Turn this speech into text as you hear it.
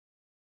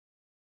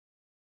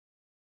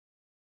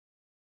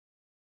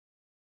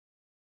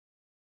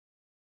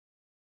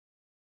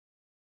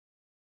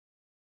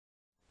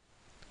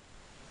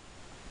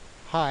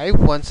Hi,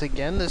 once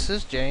again, this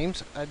is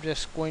James. I'm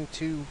just going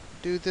to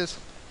do this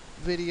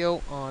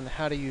video on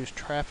how to use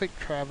Traffic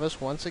Travis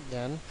once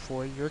again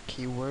for your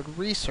keyword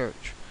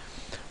research.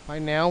 By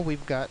now,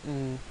 we've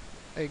gotten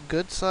a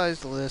good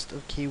sized list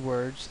of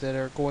keywords that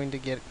are going to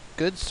get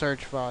good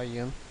search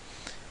volume,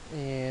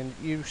 and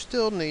you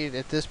still need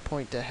at this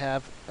point to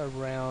have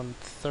around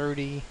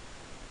 30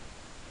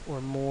 or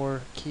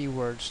more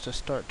keywords to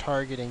start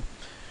targeting.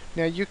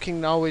 Now you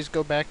can always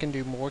go back and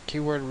do more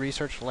keyword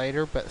research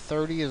later, but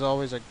 30 is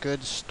always a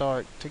good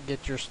start to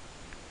get your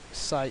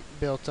site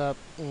built up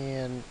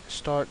and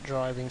start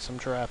driving some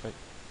traffic.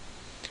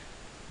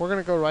 We're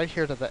going to go right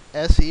here to the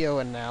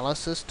SEO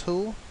analysis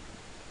tool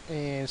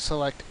and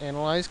select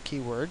analyze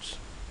keywords.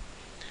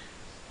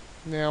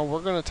 Now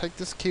we're going to take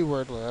this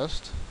keyword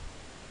list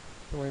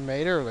that we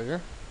made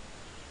earlier,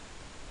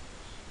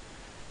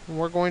 and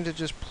we're going to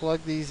just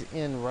plug these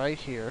in right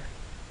here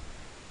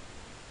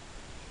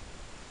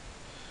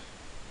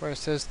where it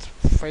says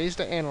phrase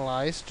to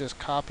analyze. Just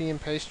copy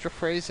and paste your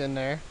phrase in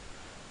there.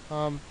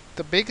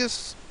 The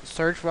biggest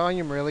search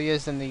volume really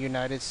is in the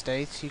United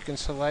States. You can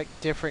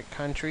select different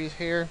countries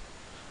here,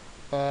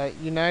 but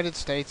United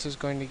States is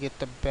going to get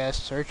the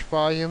best search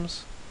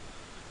volumes.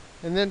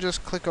 And then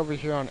just click over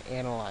here on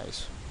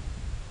analyze.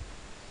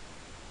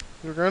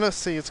 You're going to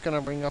see it's going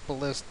to bring up a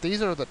list.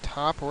 These are the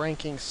top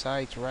ranking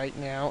sites right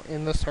now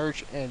in the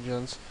search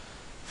engines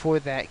for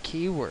that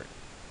keyword.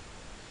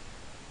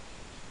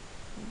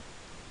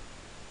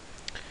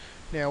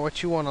 Now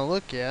what you want to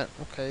look at,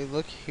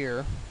 look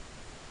here.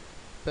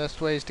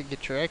 Best ways to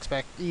get your X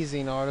back,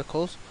 easing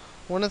articles.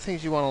 One of the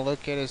things you want to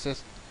look at is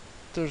this.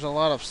 There's a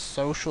lot of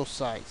social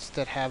sites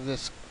that have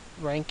this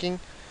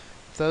ranking.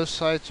 Those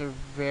sites are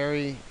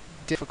very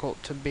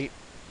difficult to beat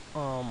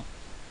in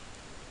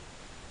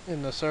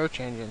the search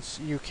engines.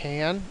 You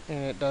can,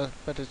 and it does,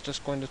 but it's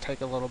just going to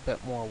take a little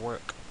bit more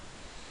work.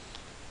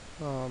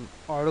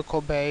 Article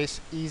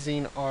base,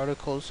 easing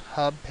articles,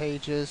 hub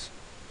pages,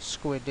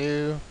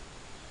 Squidoo,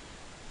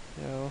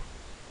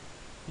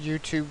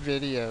 YouTube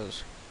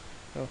videos.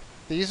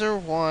 These are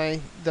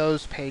why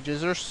those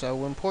pages are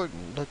so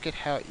important. Look at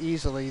how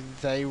easily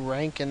they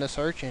rank in the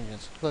search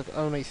engines. Look,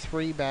 only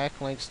 3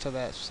 backlinks to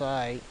that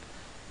site,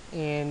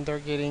 and they're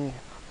getting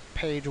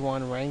page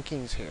 1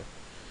 rankings here.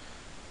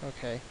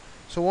 Okay,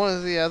 so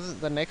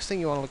the next thing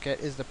you want to look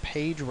at is the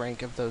page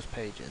rank of those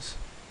pages.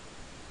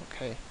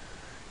 Okay,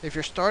 if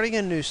you're starting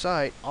a new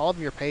site, all of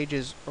your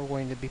pages are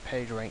going to be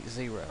page rank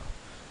 0.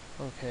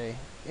 Okay,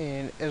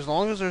 and as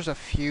long as there's a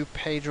few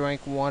page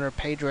rank 1 or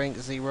page rank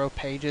 0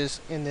 pages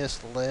in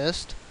this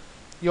list,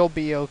 you'll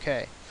be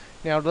okay.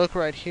 Now look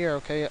right here,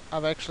 okay,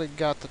 I've actually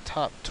got the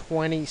top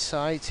 20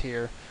 sites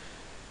here.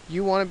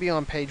 You want to be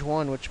on page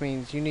 1, which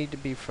means you need to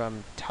be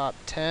from top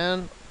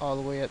 10 all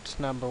the way up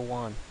to number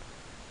 1.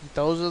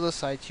 Those are the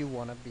sites you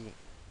want to be.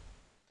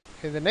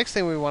 Okay, the next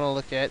thing we want to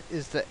look at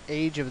is the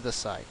age of the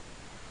site.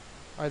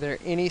 Are there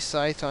any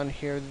sites on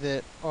here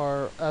that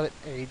are at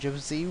age of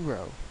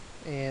 0?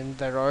 And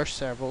there are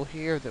several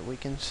here that we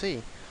can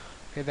see.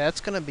 Okay,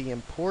 that's going to be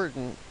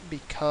important,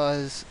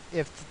 because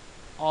if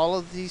all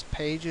of these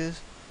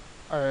pages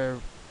are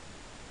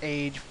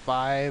age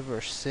 5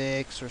 or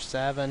 6 or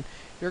 7,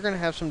 you're going to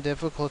have some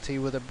difficulty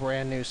with a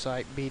brand new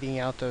site beating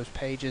out those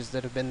pages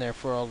that have been there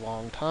for a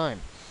long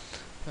time.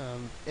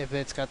 If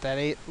it's got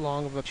that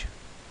long of a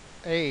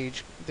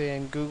age,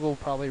 then Google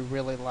probably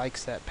really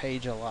likes that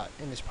page a lot,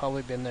 and it's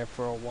probably been there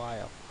for a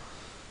while.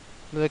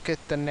 Look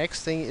at the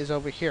next thing is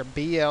over here.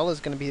 BL is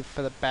going to be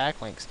for the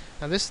backlinks.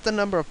 Now this is the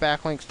number of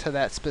backlinks to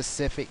that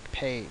specific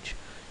page.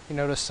 You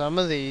notice some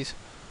of these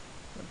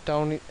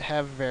don't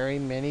have very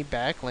many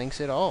backlinks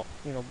at all.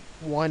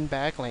 1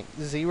 backlink,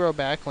 0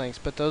 backlinks,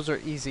 but those are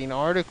easing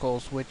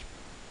articles, which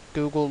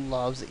Google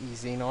loves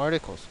easing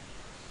articles.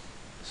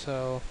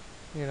 So,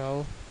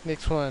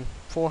 next one,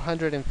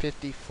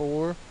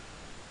 454,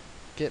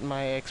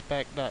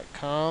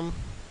 getmyxback.com,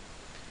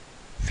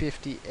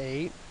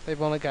 58. They've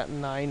only got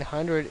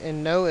 900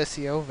 and no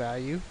SEO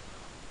value.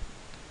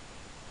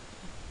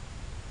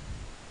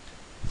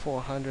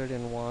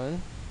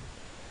 401.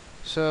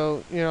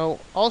 So,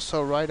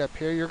 also right up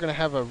here, you're going to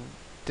have a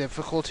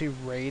difficulty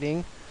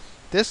rating.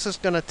 This is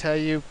going to tell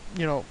you,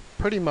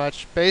 pretty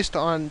much based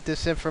on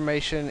this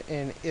information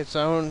and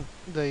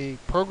the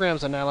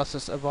program's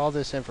analysis of all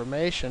this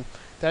information,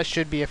 that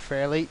should be a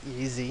fairly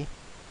easy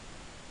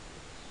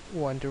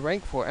one to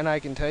rank for. And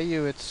I can tell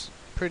you it's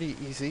pretty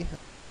easy.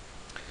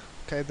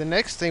 Okay, the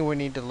next thing we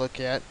need to look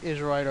at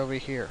is right over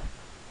here.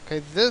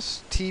 Okay,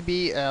 this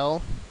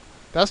TBL,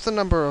 that's the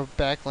number of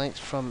backlinks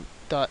from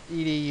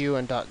 .edu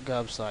and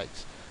 .gov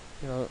sites.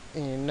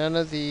 And none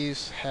of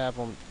these have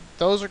them.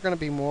 Those are going to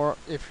be more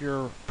if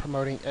you're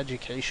promoting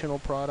educational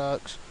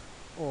products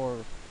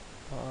or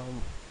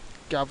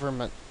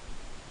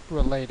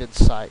government-related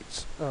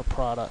sites or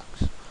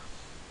products.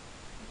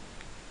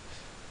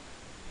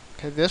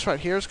 Okay, this right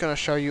here is going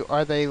to show you,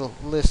 are they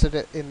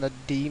listed in the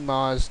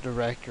DMOZ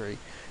directory.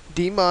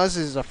 DMOZ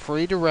is a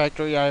free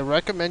directory. I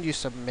recommend you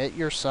submit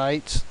your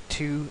sites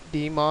to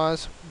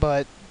DMOZ,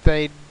 but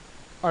they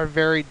are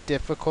very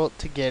difficult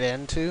to get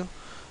into.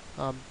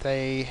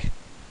 They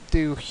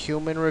do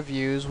human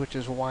reviews, which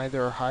is why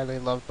they're highly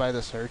loved by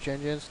the search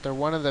engines. They're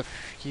one of the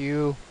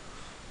few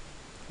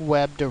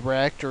web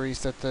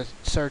directories that the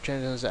search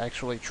engines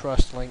actually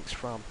trust links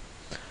from.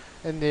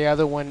 And the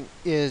other one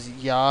is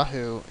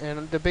Yahoo.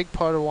 And the big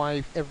part of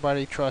why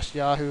everybody trusts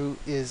Yahoo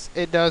is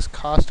it does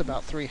cost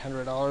about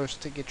 $300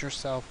 to get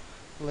yourself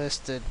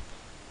listed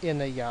in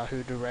the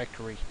Yahoo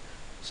directory.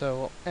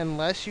 So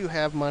unless you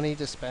have money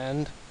to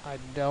spend, I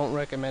don't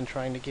recommend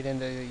trying to get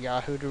into the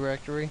Yahoo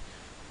directory.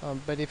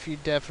 But if you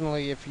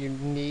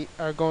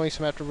are going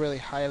some after really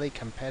highly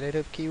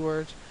competitive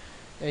keywords,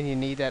 and you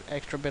need that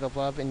extra bit of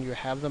love, and you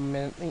have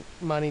the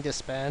money to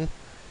spend,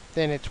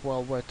 then it's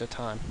well worth the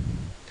time.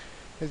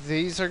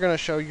 These are going to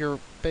show your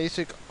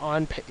basic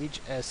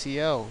on-page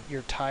SEO,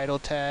 your title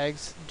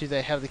tags. Do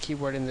they have the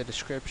keyword in the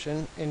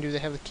description, and do they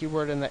have the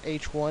keyword in the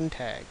H1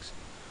 tags?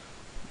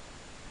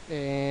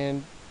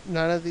 And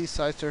none of these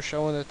sites are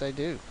showing that they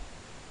do.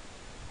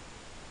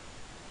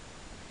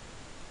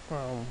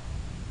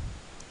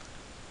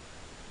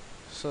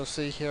 So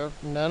see here,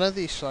 none of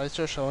these sites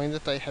are showing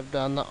that they have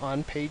done the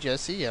on-page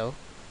SEO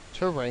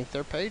to rank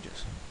their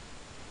pages.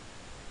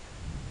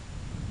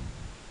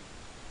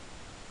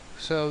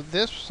 So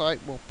this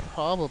site will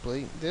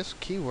probably, this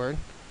keyword,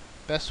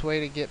 best way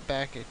to get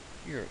back at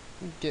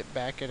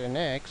an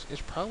X,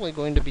 is probably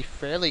going to be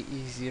fairly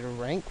easy to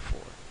rank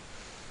for.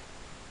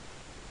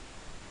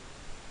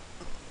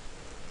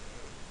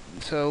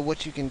 So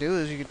what you can do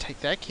is you can take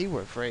that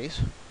keyword phrase,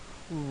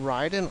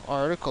 write an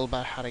article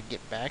about how to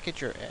get back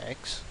at your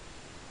X,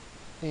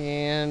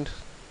 and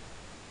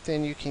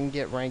then you can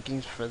get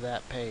rankings for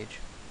that page.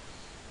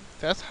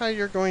 That's how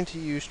you're going to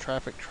use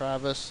Traffic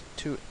Travis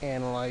to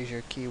analyze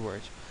your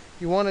keywords.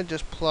 You want to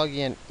just plug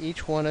in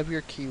each one of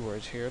your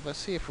keywords here. Let's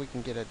see if we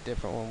can get a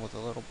different one with a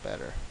little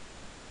better.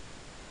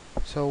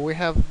 So we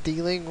have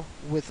dealing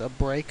with a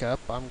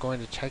breakup. I'm going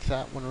to check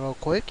that one real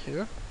quick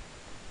here.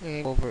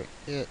 And over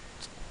it.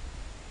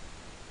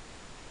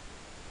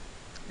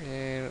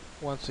 And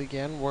once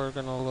again, we're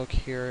going to look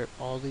here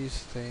at all these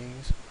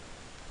things.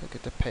 Look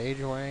at the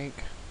page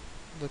rank.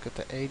 Look at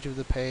the age of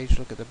the page.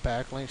 Look at the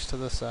backlinks to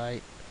the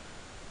site.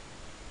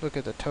 Look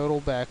at the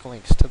total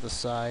backlinks to the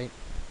site.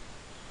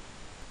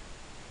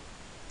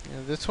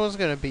 And this one's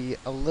going to be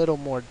a little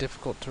more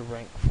difficult to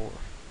rank for.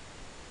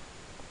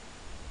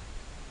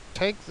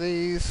 Take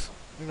these,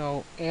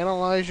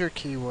 analyze your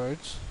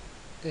keywords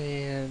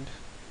and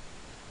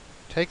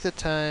take the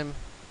time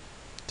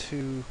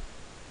to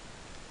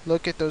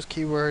look at those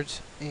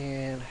keywords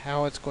and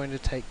how it's going to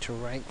take to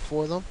rank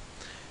for them.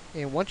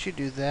 And once you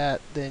do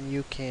that, then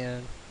you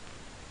can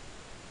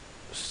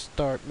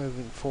start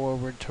moving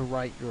forward to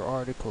write your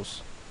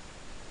articles.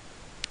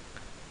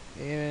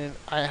 And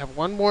I have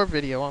one more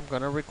video I'm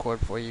going to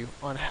record for you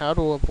on how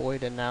to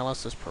avoid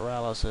analysis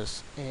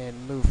paralysis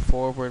and move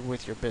forward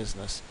with your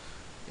business.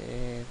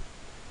 And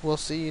we'll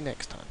see you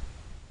next time.